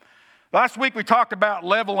Last week we talked about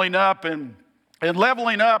leveling up, and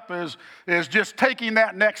leveling up is just taking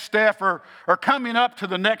that next step or coming up to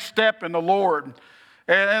the next step in the Lord.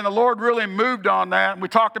 And the Lord really moved on that. And we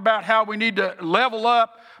talked about how we need to level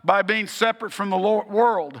up by being separate from the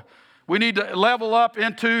world. We need to level up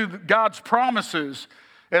into God's promises.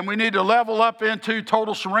 And we need to level up into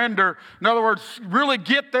total surrender. In other words, really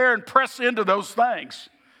get there and press into those things.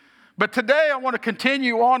 But today I want to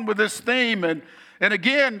continue on with this theme. And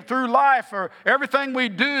again, through life, or everything we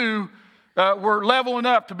do, we're leveling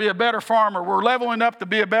up to be a better farmer. We're leveling up to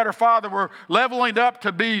be a better father. We're leveling up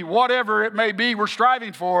to be whatever it may be we're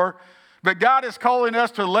striving for. But God is calling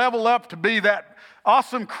us to level up to be that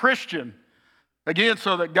awesome Christian. Again,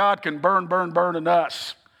 so that God can burn in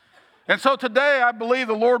us. And so today, I believe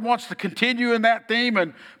the Lord wants to continue in that theme,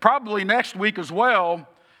 and probably next week as well.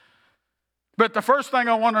 But the first thing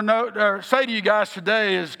I want to say to you guys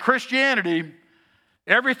today is Christianity,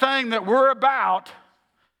 everything that we're about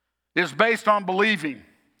is based on believing.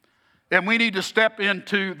 And we need to step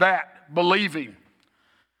into that believing.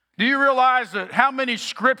 Do you realize that how many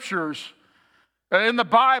scriptures in the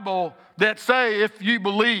Bible that say if you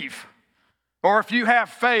believe or if you have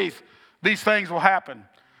faith, these things will happen?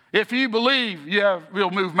 If you believe,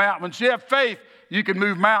 you'll move mountains. You have faith, you can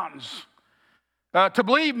move mountains. To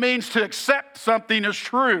believe means to accept something as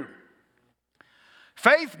true.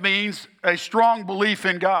 Faith means a strong belief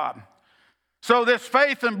in God. So this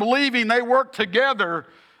faith and believing, they work together,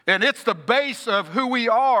 and it's the base of who we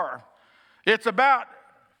are. It's about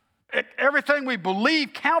everything we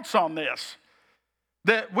believe counts on this.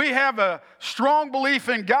 That we have a strong belief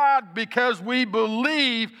in God because we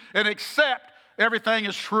believe and accept everything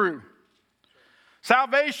is true.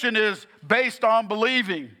 Salvation is based on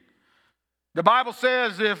believing. The Bible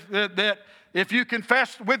says that if you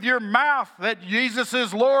confess with your mouth that Jesus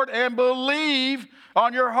is Lord and believe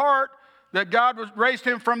on your heart that God raised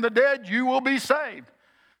him from the dead, you will be saved.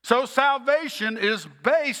 So salvation is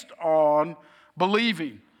based on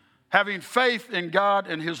believing, having faith in God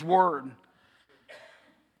and his word.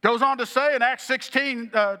 Goes on to say in Acts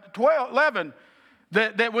 11,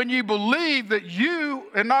 that when you believe that you,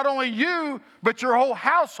 and not only you, but your whole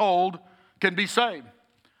household can be saved.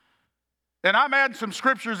 And I'm adding some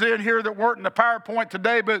scriptures in here that weren't in the PowerPoint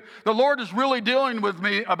today, but the Lord is really dealing with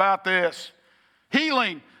me about this.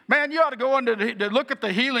 Healing. Man, you ought to go into to look at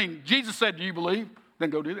the healing. Jesus said, do you believe? Then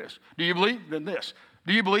go do this. Do you believe? Then this.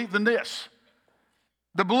 Do you believe? Then this.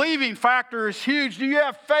 The believing factor is huge. Do you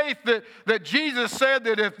have faith that Jesus said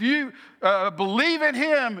that if you believe in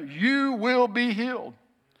him, you will be healed?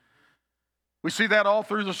 We see that all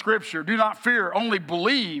through the scripture. Do not fear, only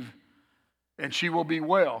believe, and she will be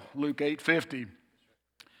well. Luke 8:50.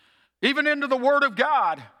 Even into the word of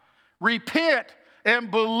God, repent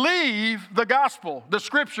and believe the gospel, the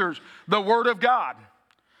scriptures, the word of God.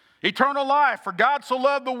 Eternal life, for God so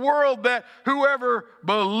loved the world that whoever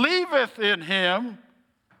believeth in him,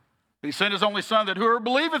 he sent his only son, that whoever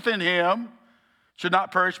believeth in him should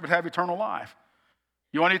not perish but have eternal life.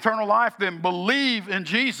 You want eternal life? Then believe in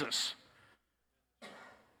Jesus.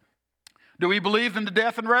 Do we believe in the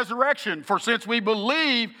death and resurrection? For since we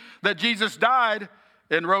believe that Jesus died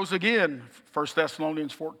and rose again, 1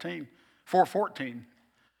 Thessalonians 4:14.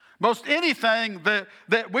 Most anything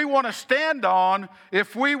that we want to stand on,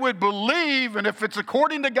 if we would believe and if it's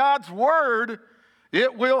according to God's word,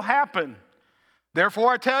 it will happen.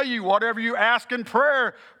 Therefore I tell you, whatever you ask in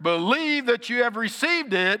prayer, believe that you have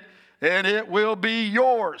received it and it will be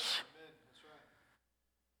yours.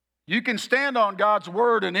 You can stand on God's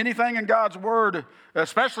word and anything in God's word,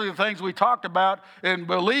 especially the things we talked about, and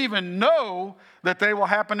believe and know that they will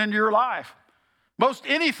happen in your life. Most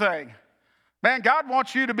anything. Man, God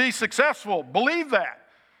wants you to be successful. Believe that.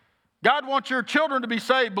 God wants your children to be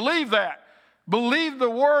saved. Believe that. Believe the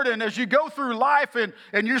word, and as you go through life and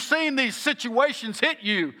you're seeing these situations hit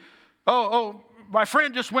you. Oh, my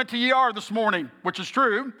friend just went to ER this morning, which is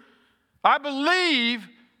true. I believe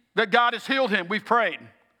that God has healed him. We've prayed.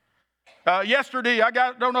 Yesterday,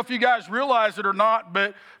 don't know if you guys realize it or not,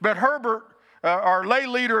 but Herbert, our lay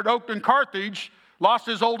leader at Oakton Carthage, lost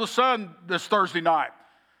his oldest son this Thursday night.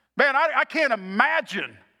 Man, I can't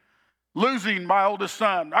imagine losing my oldest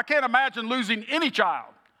son. I can't imagine losing any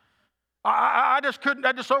child. I just couldn't,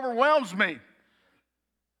 that just overwhelms me.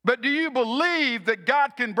 But do you believe that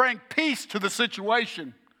God can bring peace to the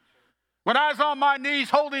situation? When I was on my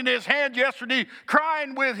knees holding his hand yesterday,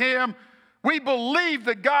 crying with him, we believe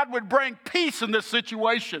that God would bring peace in this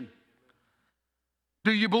situation.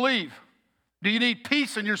 Do you believe? Do you need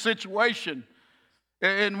peace in your situation?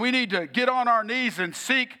 And we need to get on our knees and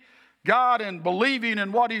seek God and believing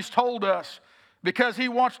in what he's told us. because he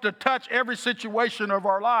wants to touch every situation of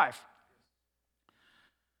our life.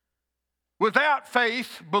 Without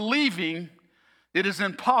faith, believing, it is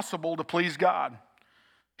impossible to please God.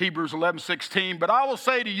 Hebrews 11:16. But I will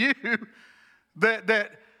say to you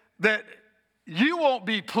that you won't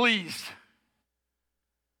be pleased.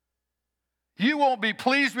 You won't be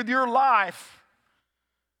pleased with your life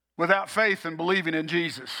without faith and believing in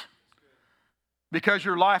Jesus, because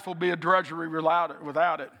your life will be a drudgery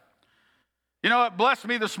without it. You know, it blessed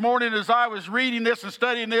me this morning as I was reading this and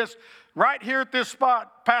studying this. Right here at this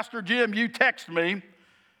spot, Pastor Jim, you text me,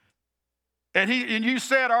 and you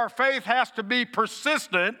said our faith has to be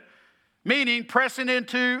persistent, meaning pressing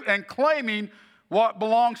into and claiming what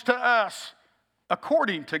belongs to us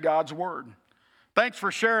according to God's word. Thanks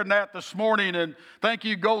for sharing that this morning, and thank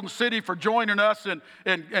you, Golden City, for joining us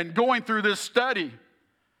and going through this study.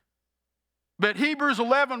 But Hebrews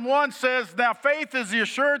 11:1 says, now faith is the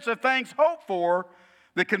assurance of things hoped for,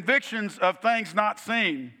 the convictions of things not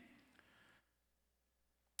seen.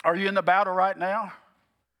 Are you in the battle right now?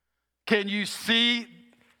 Can you see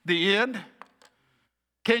the end?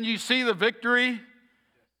 Can you see the victory?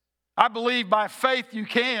 I believe by faith you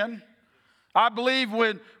can. I believe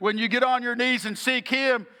when you get on your knees and seek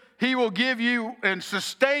him, he will give you and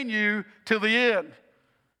sustain you to the end.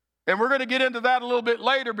 And we're going to get into that a little bit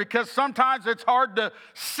later, because sometimes it's hard to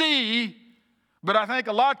see, but I think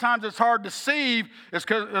a lot of times it's hard to see is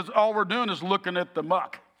because all we're doing is looking at the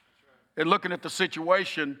muck and looking at the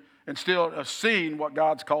situation instead of seeing what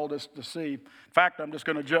God's called us to see. In fact, I'm just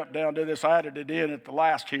going to jump down to this. I added it in at the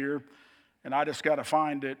last here, and I just got to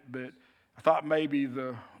find it, but I thought maybe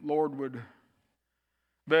the Lord would.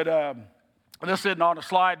 But this isn't on the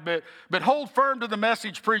slide, but hold firm to the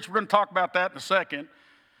message preached. We're going to talk about that in a second.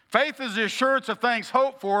 Faith is the assurance of things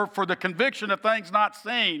hoped for the conviction of things not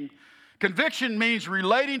seen. Conviction means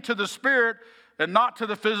relating to the Spirit and not to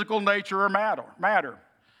the physical nature or matter.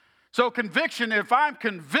 So conviction, if I'm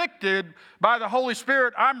convicted by the Holy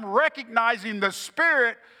Spirit, I'm recognizing the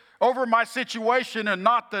Spirit over my situation and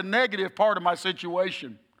not the negative part of my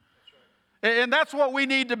situation. And that's what we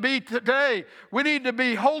need to be today. We need to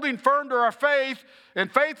be holding firm to our faith,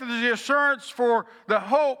 and faith is the assurance for the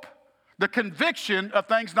hope, the conviction of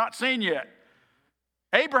things not seen yet.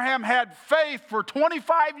 Abraham had faith for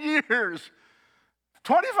 25 years.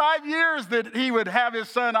 25 years that he would have his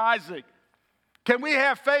son Isaac. Can we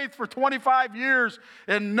have faith for 25 years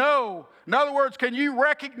and know? In other words, can you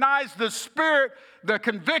recognize the Spirit, the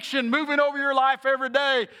conviction moving over your life every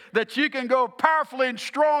day that you can go powerfully and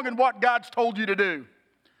strong in what God's told you to do?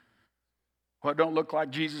 Well, it don't look like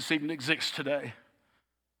Jesus even exists today.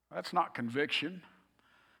 That's not conviction.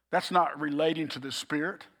 That's not relating to the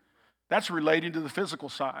Spirit. That's relating to the physical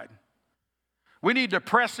side. We need to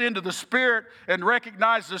press into the Spirit and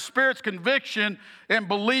recognize the Spirit's conviction and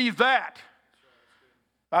believe that.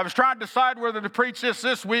 I was trying to decide whether to preach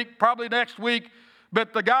this week, probably next week,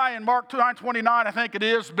 but the guy in Mark 9:29, I think it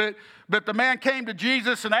is, but the man came to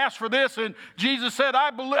Jesus and asked for this, and Jesus said, "I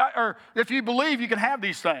believe, or if you believe, you can have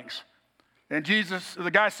these things." And the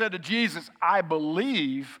guy said to Jesus, "I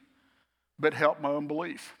believe, but help my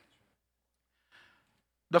unbelief."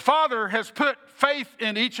 The Father has put faith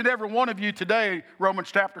in each and every one of you today, Romans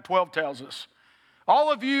chapter 12 tells us. All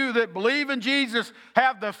of you that believe in Jesus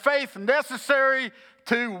have the faith necessary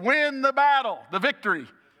to win the battle, the victory.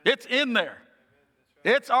 It's in there.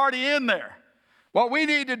 It's already in there. What we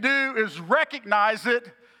need to do is recognize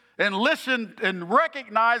it and listen and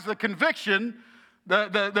recognize the conviction,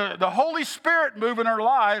 the Holy Spirit move in our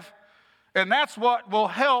life, and that's what will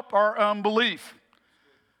help our unbelief.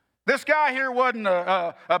 This guy here wasn't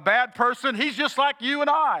a bad person. He's just like you and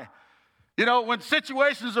I. You know, when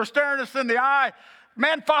situations are staring us in the eye,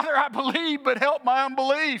 man, Father, I believe, but help my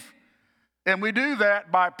unbelief. And we do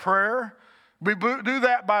that by prayer. We do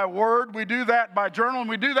that by word. We do that by journaling.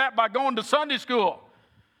 We do that by going to Sunday school.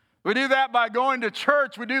 We do that by going to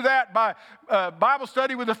church. We do that by Bible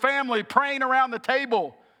study with the family, praying around the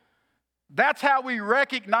table. That's how we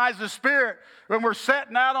recognize the Spirit when we're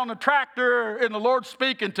sitting out on the tractor and the Lord's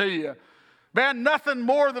speaking to you. Man, nothing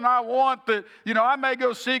more than I want that, I may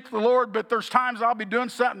go seek the Lord, but there's times I'll be doing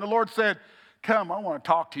something. The Lord said, "Come, I want to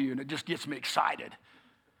talk to you." And it just gets me excited.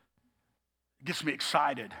 It gets me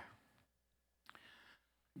excited.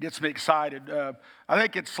 Gets me excited. I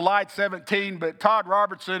think it's slide 17, but Todd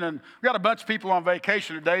Robertson, and we got a bunch of people on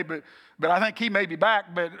vacation today, but I think he may be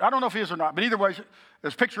back, but I don't know if he is or not. But either way,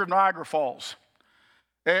 there's a picture of Niagara Falls.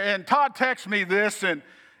 And Todd texted me this and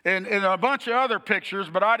a bunch of other pictures,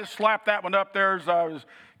 but I just slapped that one up there as I was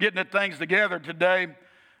getting the things together today.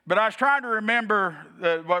 But I was trying to remember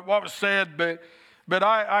what was said, but But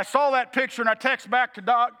I saw that picture and I texted back to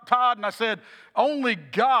Todd and I said, only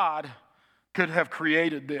God could have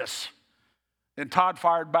created this. And Todd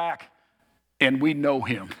fired back, and we know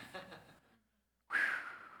him.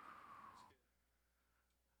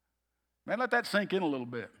 Man, let that sink in a little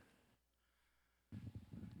bit.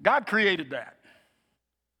 God created that.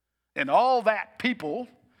 And all that people,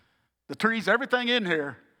 the trees, everything in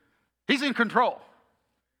here, he's in control.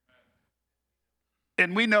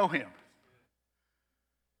 And we know him.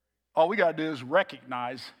 All we got to do is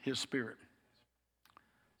recognize his spirit.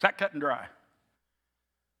 Is that cut and dry?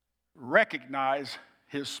 Recognize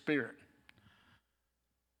his spirit.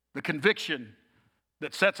 The conviction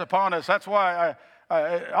that sets upon us. That's why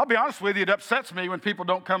I'll be honest with you, it upsets me when people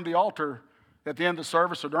don't come to the altar at the end of the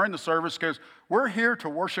service or during the service, because we're here to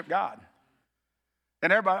worship God.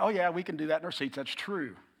 And everybody, oh yeah, we can do that in our seats. That's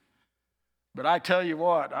true. But I tell you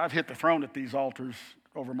what, I've hit the throne at these altars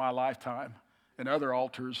over my lifetime and other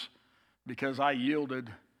altars because I yielded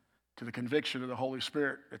to the conviction of the Holy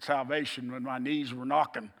Spirit at salvation when my knees were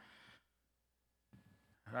knocking.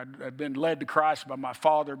 I'd been led to Christ by my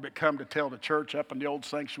father, but come to tell the church up in the old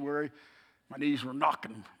sanctuary. My knees were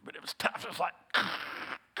knocking, but it was tough. It was like,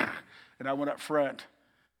 and I went up front,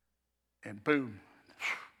 and boom.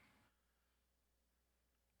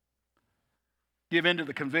 Give in to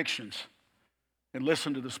the convictions and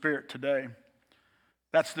listen to the Spirit today.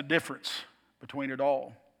 That's the difference between it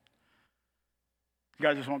all. You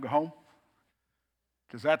guys just want to go home?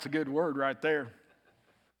 Because that's a good word right there.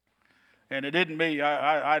 And it isn't me.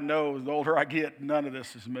 I know the older I get, none of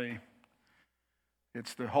this is me.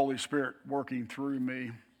 It's the Holy Spirit working through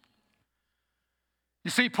me. You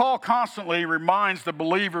see, Paul constantly reminds the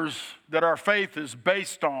believers that our faith is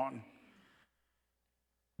based on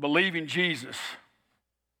believing Jesus.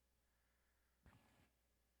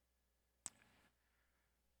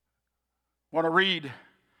 I want to read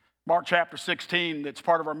Mark chapter 16, that's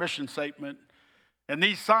part of our mission statement. And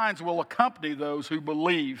these signs will accompany those who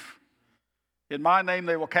believe. In my name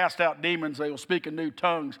they will cast out demons, they will speak in new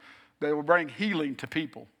tongues, they will bring healing to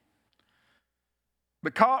people.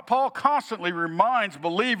 But Paul constantly reminds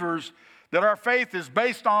believers that our faith is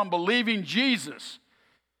based on believing Jesus.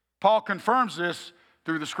 Paul confirms this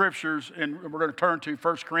through the scriptures, and we're going to turn to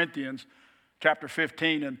 1 Corinthians chapter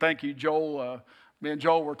 15. And thank you, Joel. Me and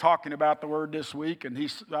Joel were talking about the word this week, and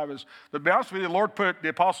to be honest with you, the Lord put the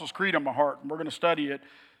Apostles' Creed on my heart, and we're going to study it.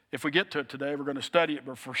 If we get to it today, we're going to study it,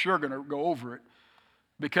 but for sure going to go over it,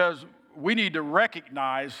 because we need to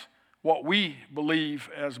recognize what we believe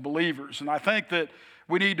as believers. And I think that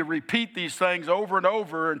we need to repeat these things over and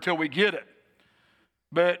over until we get it.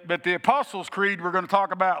 But the Apostles' Creed we're going to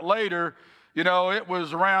talk about later, you know, it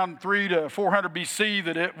was around 300 to 400 BC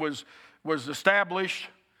that it was established.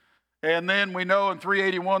 And then we know in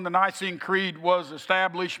 381 the Nicene Creed was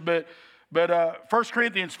established. But 1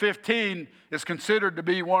 Corinthians 15 is considered to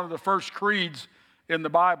be one of the first creeds in the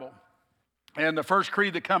Bible. And the first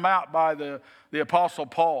creed that come out by the Apostle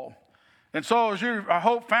Paul. And so as you, I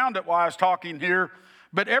hope, found it while I was talking here,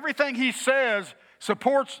 but everything he says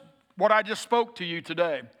supports what I just spoke to you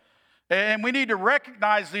today. And we need to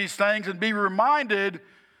recognize these things and be reminded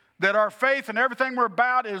that our faith and everything we're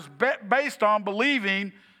about is based on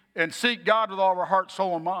believing and seek God with all of our heart,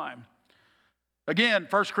 soul, and mind. Again,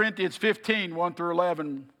 1 Corinthians 15, 1 through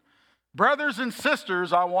 11. Brothers and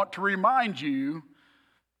sisters, I want to remind you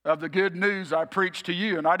of the good news I preached to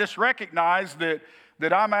you. And I just recognize that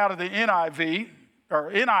I'm out of the NIV, or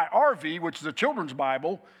NIRV, which is a children's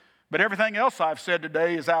Bible, but everything else I've said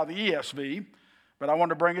today is out of the ESV. But I want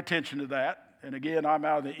to bring attention to that. And again, I'm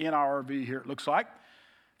out of the NIRV here, it looks like.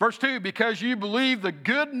 Verse 2, because you believe the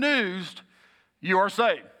good news, you are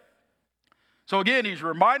saved. So again, he's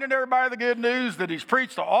reminding everybody of the good news, that he's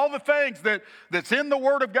preached to all the things that's in the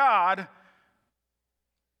Word of God.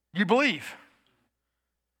 You believe,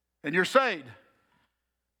 and you're saved.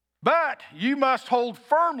 But you must hold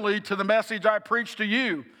firmly to the message I preached to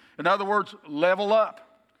you. In other words, level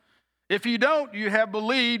up. If you don't, you have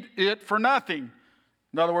believed it for nothing.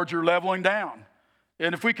 In other words, you're leveling down.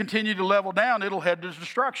 And if we continue to level down, it'll head to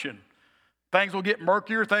destruction. Things will get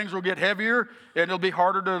murkier, things will get heavier, and it'll be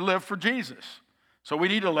harder to live for Jesus. So we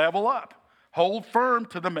need to level up. Hold firm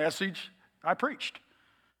to the message I preached.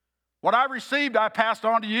 What I received, I passed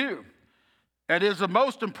on to you. And it is the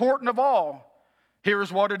most important of all.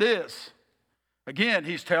 Here's what it is. Again,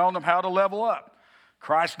 he's telling them how to level up.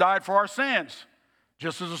 Christ died for our sins,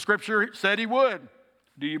 just as the scripture said he would.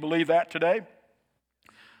 Do you believe that today?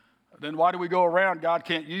 Then why do we go around, God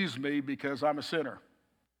can't use me because I'm a sinner?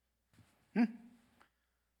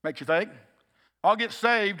 Makes you think? I'll get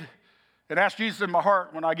saved and ask Jesus in my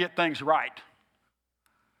heart when I get things right.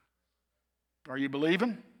 Are you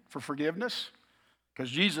believing for forgiveness? Because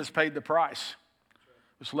Jesus paid the price.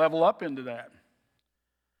 Let's level up into that.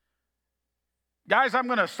 Guys, I'm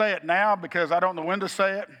going to say it now because I don't know when to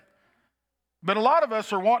say it. But a lot of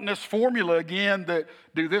us are wanting this formula again that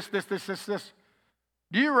do this.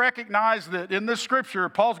 Do you recognize that in this scripture,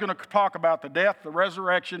 Paul's going to talk about the death, the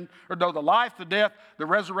resurrection, or no, the life, the death, the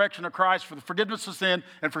resurrection of Christ for the forgiveness of sin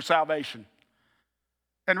and for salvation.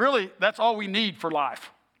 And really, that's all we need for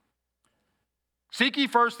life. Seek ye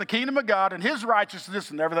first the kingdom of God and his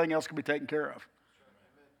righteousness, and everything else can be taken care of.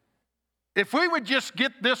 If we would just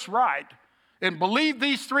get this right and believe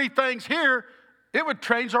these three things here, it would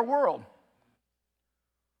change our world.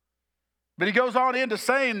 But he goes on into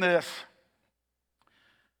saying this.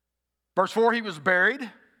 Verse 4, he was buried.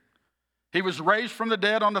 He was raised from the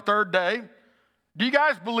dead on the third day. Do you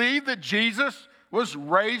guys believe that Jesus was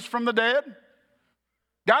raised from the dead?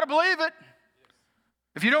 Got to believe it.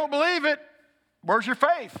 If you don't believe it, where's your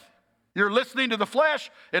faith? You're listening to the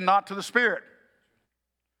flesh and not to the Spirit.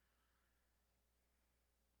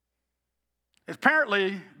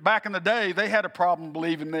 Apparently, back in the day, they had a problem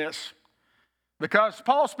believing this because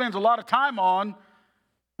Paul spends a lot of time on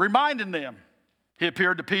reminding them. He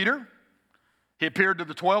appeared to Peter. He appeared to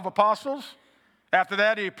the 12 apostles. After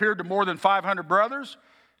that, he appeared to more than 500 brothers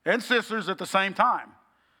and sisters at the same time.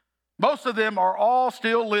 Most of them are all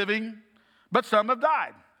still living, but some have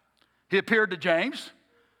died. He appeared to James.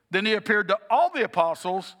 Then he appeared to all the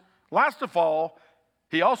apostles. Last of all,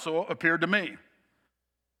 he also appeared to me.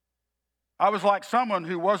 I was like someone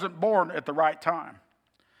who wasn't born at the right time.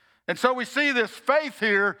 And so we see this faith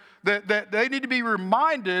here that they need to be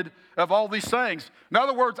reminded of all these things. In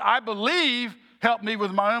other words, I believe helped me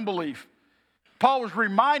with my unbelief. Paul was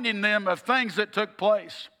reminding them of things that took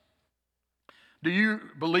place. Do you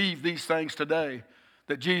believe these things today?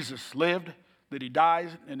 That Jesus lived, that he died,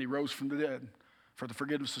 and he rose from the dead for the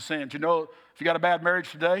forgiveness of sins. You know, if you got a bad marriage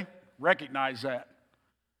today, recognize that.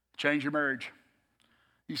 Change your marriage.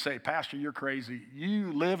 You say, Pastor, you're crazy.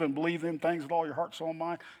 You live and believe them things with all your heart, soul, and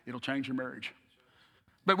mind, it'll change your marriage.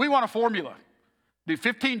 But we want a formula. Do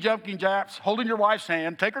 15 jumping jacks, holding your wife's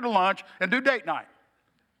hand, take her to lunch, and do date night.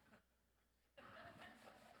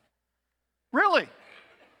 Really?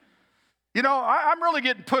 You know, I'm really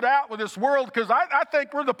getting put out with this world because I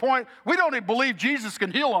think we're at the point we don't even believe Jesus can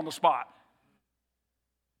heal on the spot.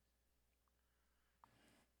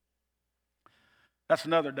 That's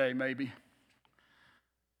another day, maybe.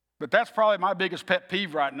 But that's probably my biggest pet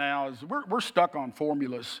peeve right now is we're stuck on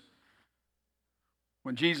formulas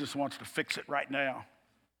when Jesus wants to fix it right now.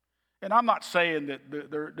 And I'm not saying that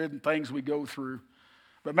there isn't things we go through.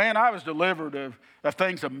 But man, I was delivered of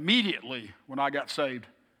things immediately when I got saved.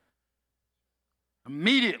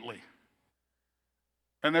 Immediately.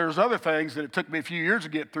 And there's other things that it took me a few years to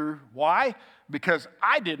get through. Why? Because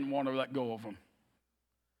I didn't want to let go of them.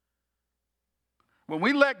 When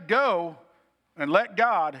we let go and let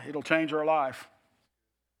God, it'll change our life.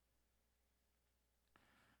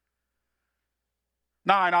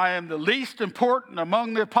 9, I am the least important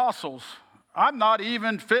among the apostles. I'm not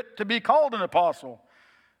even fit to be called an apostle.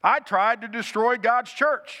 I tried to destroy God's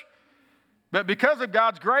church. But because of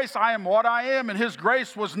God's grace, I am what I am, and his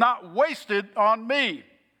grace was not wasted on me.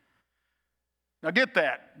 Now get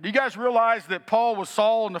that. Do you guys realize that Paul was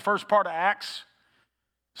Saul in the first part of Acts?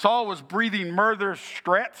 Saul was breathing murderous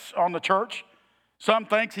threats on the church. Some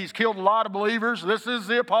think he's killed a lot of believers. This is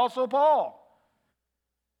the Apostle Paul.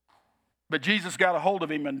 But Jesus got a hold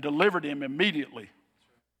of him and delivered him immediately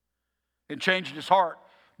and changed his heart.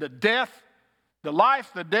 The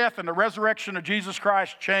life, the death, and the resurrection of Jesus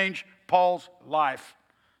Christ changed Paul's life.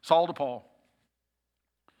 Saul to Paul.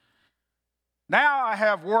 Now I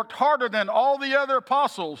have worked harder than all the other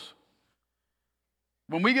apostles.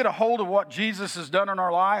 When we get a hold of what Jesus has done in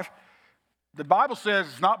our life, the Bible says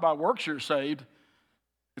it's not by works you're saved.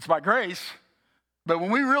 It's by grace. But when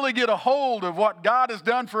we really get a hold of what God has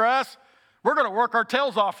done for us, we're going to work our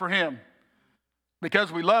tails off for him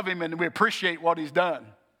because we love him and we appreciate what he's done.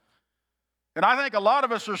 And I think a lot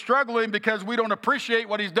of us are struggling because we don't appreciate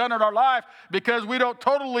what he's done in our life because we don't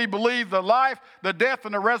totally believe the life, the death,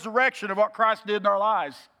 and the resurrection of what Christ did in our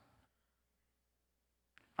lives.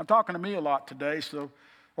 I'm talking to me a lot today, so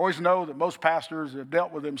always know that most pastors have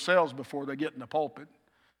dealt with themselves before they get in the pulpit,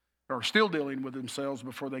 or still dealing with themselves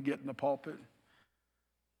before they get in the pulpit.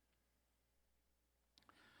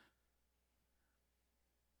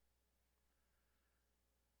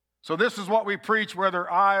 So this is what we preach, whether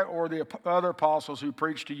I or the other apostles who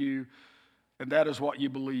preach to you, and that is what you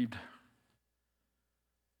believed.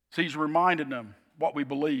 So he's reminding them what we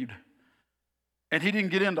believed. And he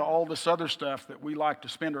didn't get into all this other stuff that we like to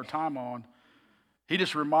spend our time on. He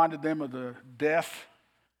just reminded them of the death,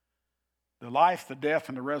 the life, the death,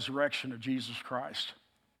 and the resurrection of Jesus Christ.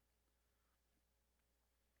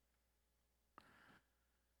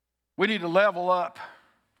 We need to level up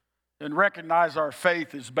and recognize our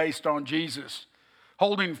faith is based on Jesus,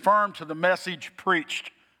 holding firm to the message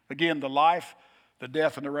preached. Again, the life, the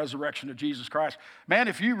death, and the resurrection of Jesus Christ. Man,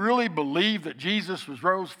 if you really believe that Jesus was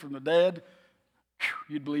rose from the dead,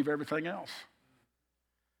 you'd believe everything else.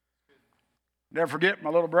 Never forget, my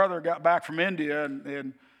little brother got back from India,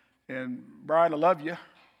 and Brian, I love you,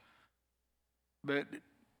 but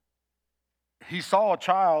he saw a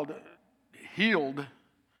child healed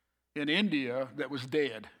in India that was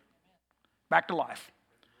dead, back to life,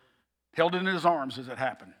 held it in his arms as it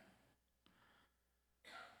happened.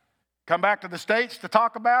 Come back to the States to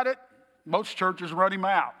talk about it, most churches run him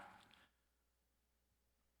out.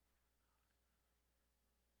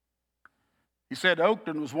 He said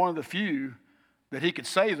Oakton was one of the few that he could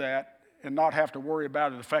say that and not have to worry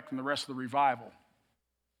about it affecting the rest of the revival.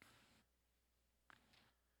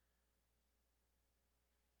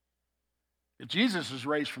 If Jesus is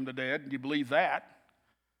raised from the dead, and you believe that,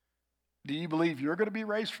 do you believe you're going to be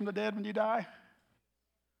raised from the dead when you die?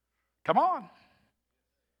 Come on.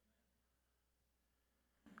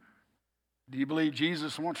 Do you believe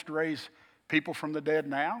Jesus wants to raise people from the dead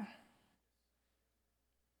now?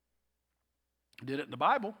 He did it in the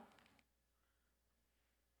Bible.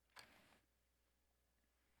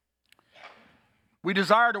 We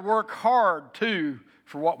desire to work hard, too,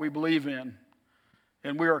 for what we believe in.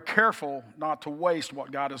 And we are careful not to waste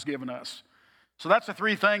what God has given us. So that's the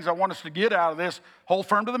three things I want us to get out of this. Hold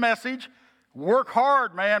firm to the message. Work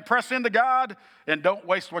hard, man. Press into God. And don't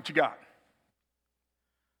waste what you got.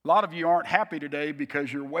 A lot of you aren't happy today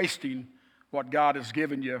because you're wasting what God has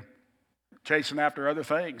given you, chasing after other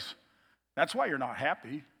things. That's why you're not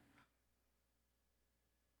happy.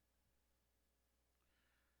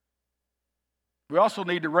 We also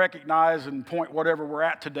need to recognize and point whatever we're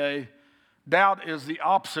at today. Doubt is the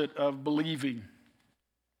opposite of believing.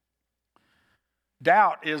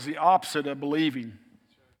 Doubt is the opposite of believing.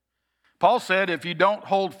 Paul said, if you don't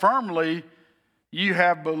hold firmly, you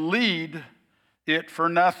have believed it for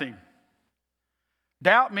nothing.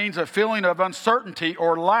 Doubt means a feeling of uncertainty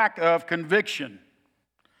or lack of conviction.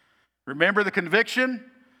 Remember the conviction?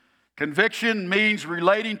 Conviction means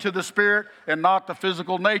relating to the spirit and not the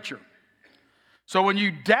physical nature. So when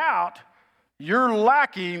you doubt, you're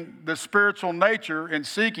lacking the spiritual nature and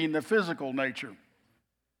seeking the physical nature.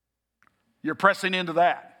 You're pressing into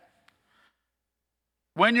that.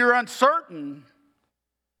 When you're uncertain,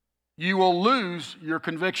 you will lose your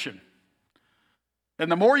conviction.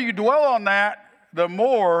 And the more you dwell on that, the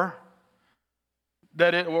more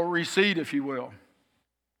that it will recede, if you will.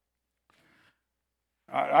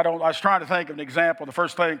 I was trying to think of an example. The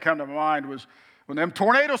first thing that came to my mind was when them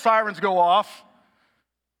tornado sirens go off,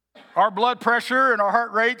 our blood pressure and our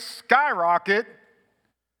heart rates skyrocket.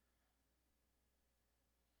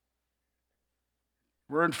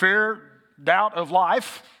 We're in fear, doubt of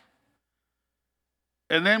life.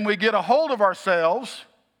 And then we get a hold of ourselves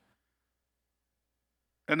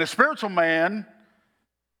and the spiritual man,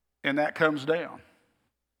 and that comes down.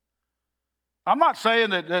 I'm not saying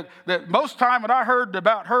that most time when I heard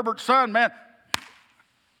about Herbert's son, man,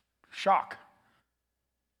 shock.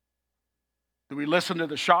 Do we listen to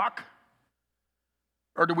the shock?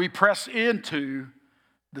 Or do we press into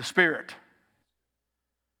the Spirit?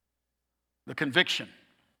 The conviction,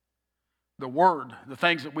 the Word, the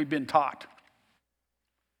things that we've been taught.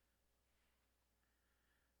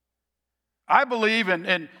 I believe,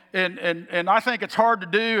 and I think it's hard to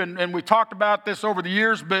do, and we've talked about this over the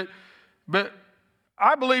years, but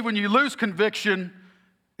I believe when you lose conviction,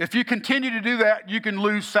 if you continue to do that, you can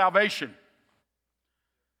lose salvation.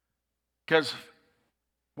 Because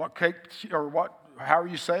how are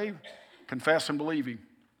you saved? Confess and believing.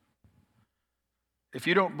 If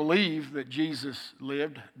you don't believe that Jesus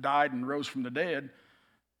lived, died, and rose from the dead,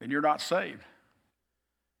 then you're not saved.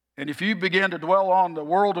 And if you begin to dwell on the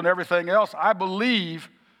world and everything else, I believe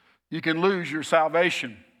you can lose your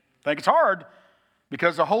salvation. I think it's hard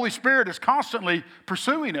because the Holy Spirit is constantly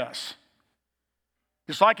pursuing us.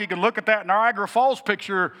 Just like you can look at that Niagara Falls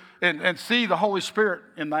picture and see the Holy Spirit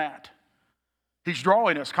in that. He's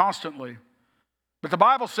drawing us constantly. But the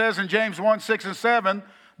Bible says in James 1, 6 and 7,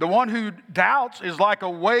 the one who doubts is like a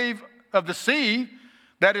wave of the sea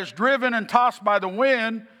that is driven and tossed by the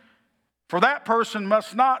wind. For that person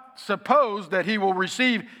must not suppose that he will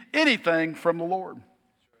receive anything from the Lord.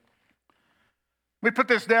 We put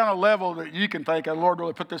this down a level that you can think, Lord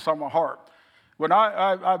really put this on my heart. When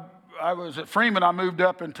I I was at Freeman. I moved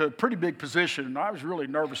up into a pretty big position, and I was really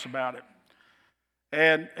nervous about it.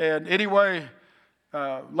 And anyway,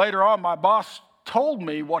 later on, my boss told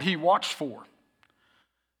me what he watched for.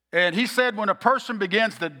 And he said when a person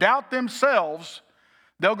begins to doubt themselves,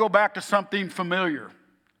 they'll go back to something familiar.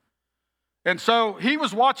 And so he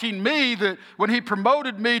was watching me that when he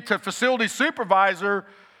promoted me to facility supervisor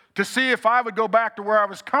to see if I would go back to where I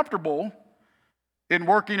was comfortable in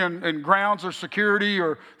working in grounds or security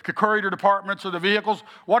or courier departments or the vehicles,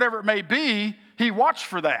 whatever it may be, he watched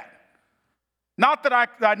for that. Not that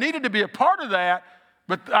I needed to be a part of that,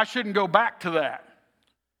 but I shouldn't go back to that.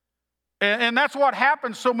 And that's what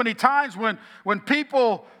happens so many times when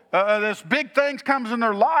people, this big thing comes in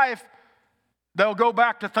their life, they'll go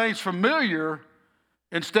back to things familiar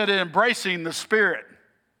instead of embracing the Spirit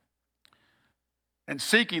and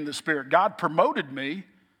seeking the Spirit. God promoted me,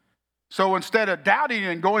 so instead of doubting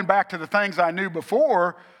and going back to the things I knew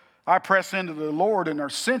before, I press into the Lord and are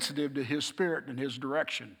sensitive to His Spirit and His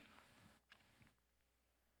direction.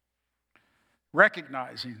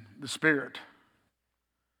 Recognizing the Spirit.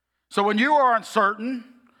 So when you are uncertain,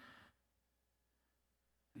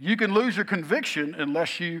 you can lose your conviction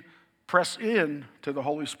unless you press in to the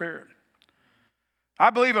Holy Spirit.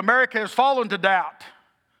 I believe America has fallen to doubt.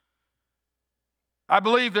 I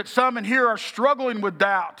believe that some in here are struggling with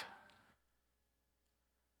doubt.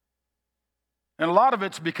 And a lot of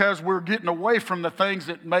it's because we're getting away from the things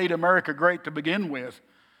that made America great to begin with: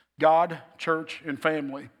 God, church, and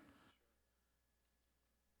family.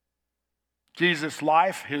 Jesus'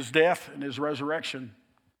 life, His death, and His resurrection.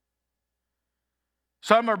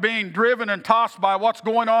 Some are being driven and tossed by what's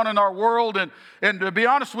going on in our world. And to be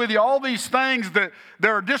honest with you, all these things, that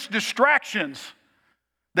they're just distractions.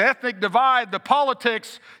 The ethnic divide, the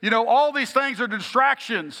politics, all these things are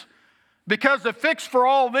distractions. Because the fix for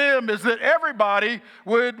all of them is that everybody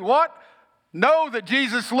would what? Know that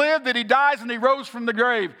Jesus lived, that He dies, and He rose from the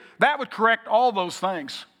grave. That would correct all those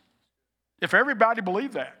things. If everybody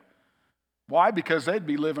believed that. Why? Because they'd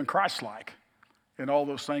be living Christ-like. And all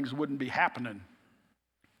those things wouldn't be happening.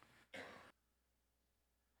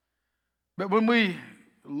 But when we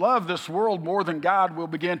love this world more than God, we'll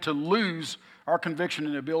begin to lose our conviction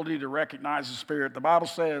and ability to recognize the Spirit. The Bible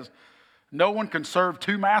says, no one can serve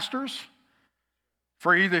two masters,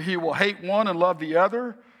 for either he will hate one and love the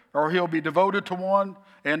other, or he'll be devoted to one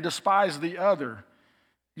and despise the other.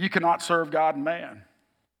 You cannot serve God and man.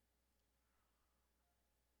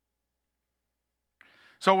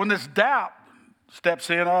 So when this doubt steps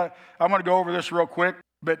in, I'm going to go over this real quick,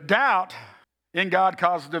 but doubt in God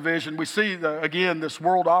causes division. We see, again, this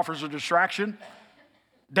world offers a distraction.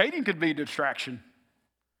 Dating could be a distraction.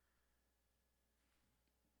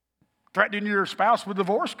 Threatening your spouse with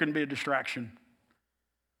divorce can be a distraction.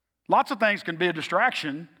 Lots of things can be a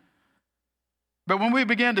distraction. But when we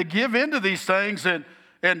begin to give into these things and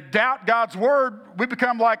doubt God's word, we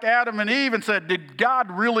become like Adam and Eve and said, did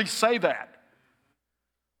God really say that?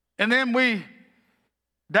 And then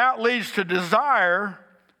doubt leads to desire.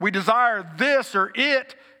 We desire this or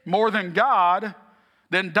it more than God.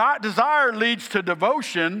 Then desire leads to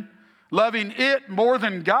devotion, loving it more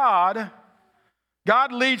than God.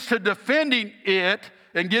 God leads to defending it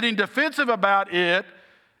and getting defensive about it.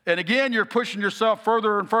 And again, you're pushing yourself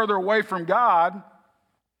further and further away from God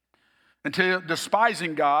until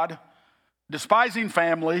despising God, despising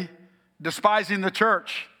family, despising the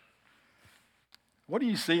church. What do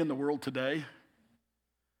you see in the world today?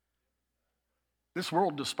 This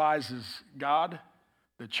world despises God,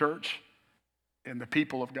 the church, and the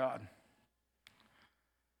people of God.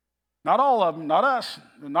 Not all of them, not us,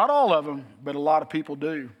 not all of them, but a lot of people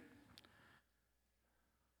do.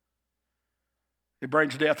 It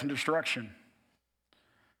brings death and destruction.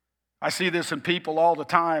 I see this in people all the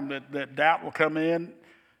time that doubt will come in,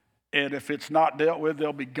 and if it's not dealt with,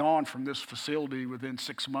 they'll be gone from this facility within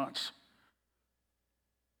 6 months.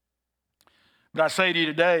 But I say to you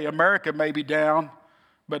today, America may be down,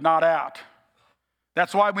 but not out.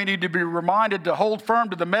 That's why we need to be reminded to hold firm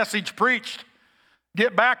to the message preached.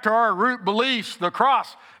 Get back to our root beliefs, the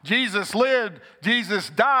cross. Jesus lived, Jesus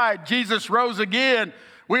died, Jesus rose again.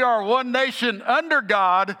 We are one nation under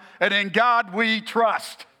God, and in God we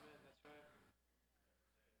trust.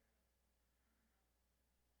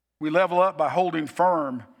 We level up by holding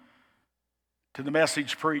firm to the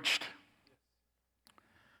message preached.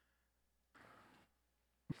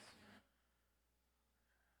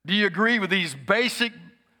 Do you agree with these basic,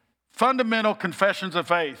 fundamental confessions of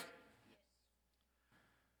faith?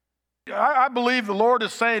 I believe the Lord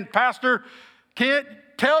is saying, Pastor, can't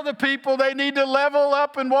tell the people they need to level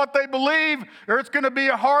up in what they believe, or it's going to be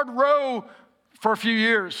a hard row for a few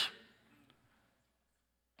years.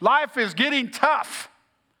 Life is getting tough.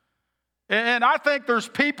 And I think there's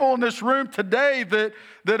people in this room today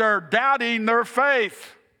that are doubting their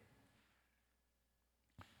faith.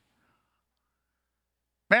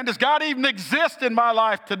 Man, does God even exist in my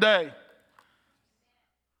life today?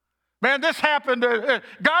 Man, this happened.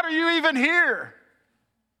 God, are you even here?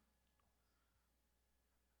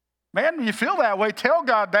 Man, when you feel that way, tell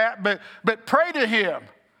God that, but pray to Him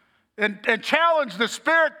and challenge the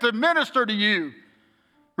Spirit to minister to you.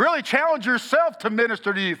 Really challenge yourself to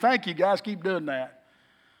minister to you. Thank you, guys. Keep doing that.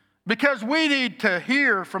 Because we need to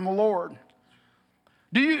hear from the Lord.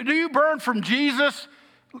 Do you burn from Jesus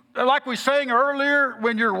like we sang earlier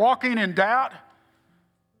when you're walking in doubt?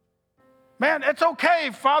 Man, it's okay,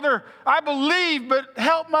 Father, I believe, but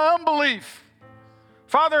help my unbelief.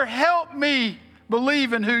 Father, help me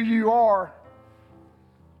believe in who you are.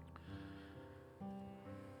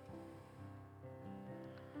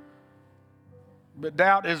 But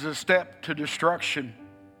doubt is a step to destruction.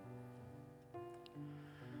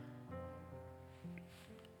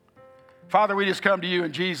 Father, we just come to you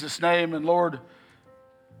in Jesus' name, and Lord,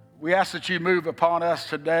 we ask that you move upon us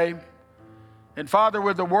today. And Father,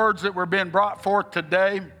 with the words that were being brought forth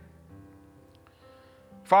today,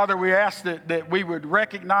 Father, we ask that we would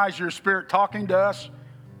recognize your Spirit talking to us.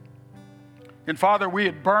 And Father, we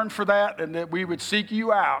would burn for that and that we would seek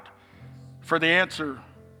you out for the answer.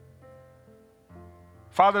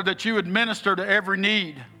 Father, that you would minister to every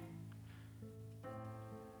need.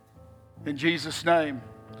 In Jesus' name.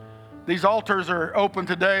 These altars are open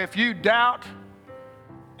today. If you doubt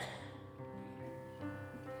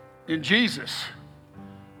in Jesus,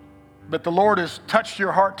 but the Lord has touched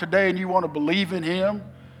your heart today and you want to believe in Him,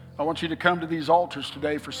 I want you to come to these altars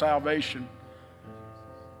today for salvation.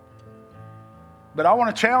 But I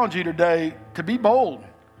want to challenge you today to be bold,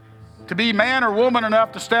 to be man or woman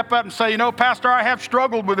enough to step up and say, you know, Pastor, I have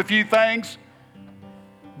struggled with a few things,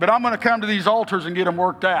 but I'm going to come to these altars and get them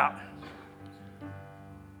worked out.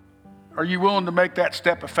 Are you willing to make that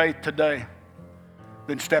step of faith today?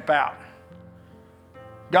 Then step out.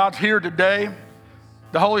 God's here today.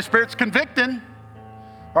 The Holy Spirit's convicting.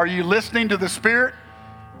 Are you listening to the Spirit?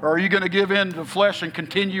 Or are you going to give in to the flesh and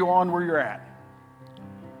continue on where you're at?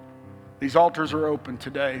 These altars are open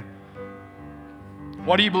today.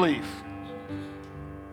 What do you believe?